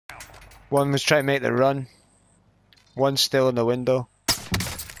One was trying to make the run. One's still in the window.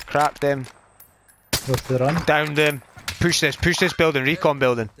 Cracked him. What's the run? Downed him. Push this building, recon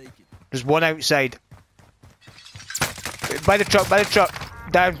building. There's one outside. By the truck,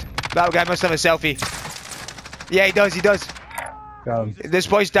 downed. That guy must have a selfie. Yeah, he does. This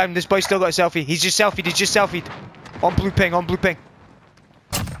boy's down, this boy's still got a selfie. He's just selfied. On blue ping.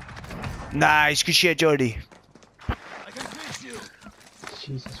 Nice, good shit, Jordy.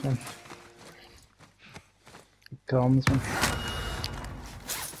 Jesus, man. Comms, man.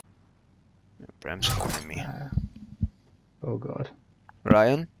 Bram's calling me. Oh god.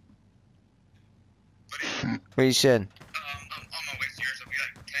 Ryan? What are you saying? I'm on my way to yours. I'll be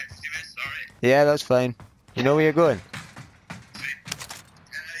like 10 minutes, alright? Yeah, that's fine. You know where you're going? Sweet.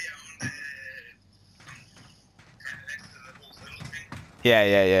 Yeah, I'm next to the whole little thing.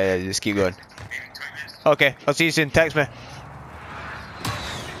 Yeah, just keep going. Maybe 20 minutes. Okay, I'll see you soon. Text me.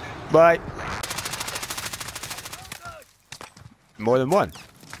 Bye. More than one.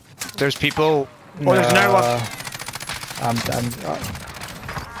 There's people. Oh, there's another one.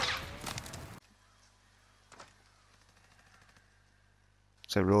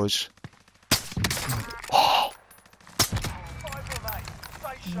 It's a rose. Oh!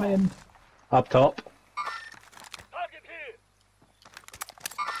 Man. Up top.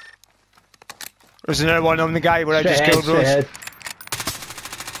 There's another one on the guy where I just killed Rose. Ahead.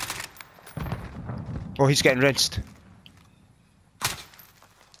 Oh, he's getting rinsed.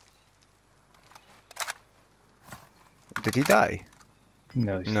 Did he die?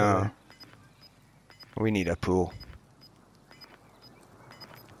 No, he's still No. there. We need a pool.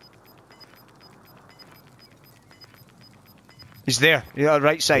 He's there. You're on the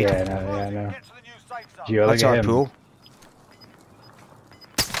right side. Yeah, I know. Do you That's look our at him? pool.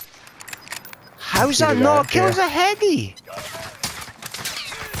 How's See that the not guy kills here. a heady?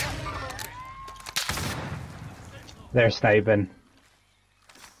 They're sniping.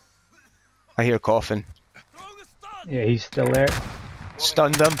 I hear coughing. Yeah, he's still there.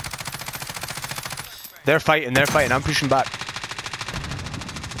 Stunned them. They're fighting. I'm pushing back.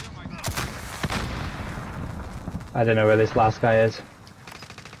 I don't know where this last guy is.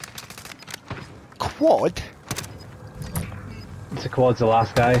 Quad? It's a quad's the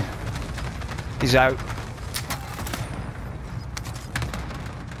last guy. He's out.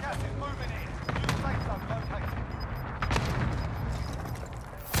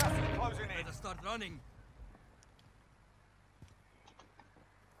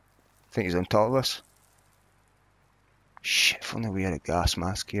 I think he's on top of us. Shit, if only we had a gas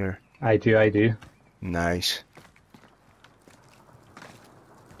mask here. I do. Nice.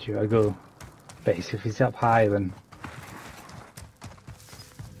 Do I go? Base if he's up high then.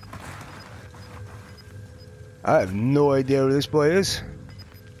 I have no idea where this boy is.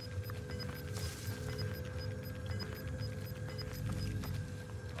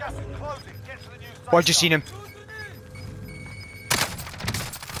 Why'd you seen him?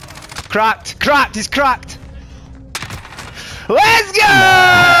 Cracked! He's cracked! Let's go!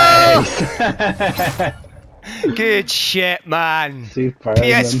 Nice. Good shit, man. Super.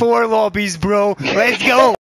 PS4 lobbies, bro. Let's go!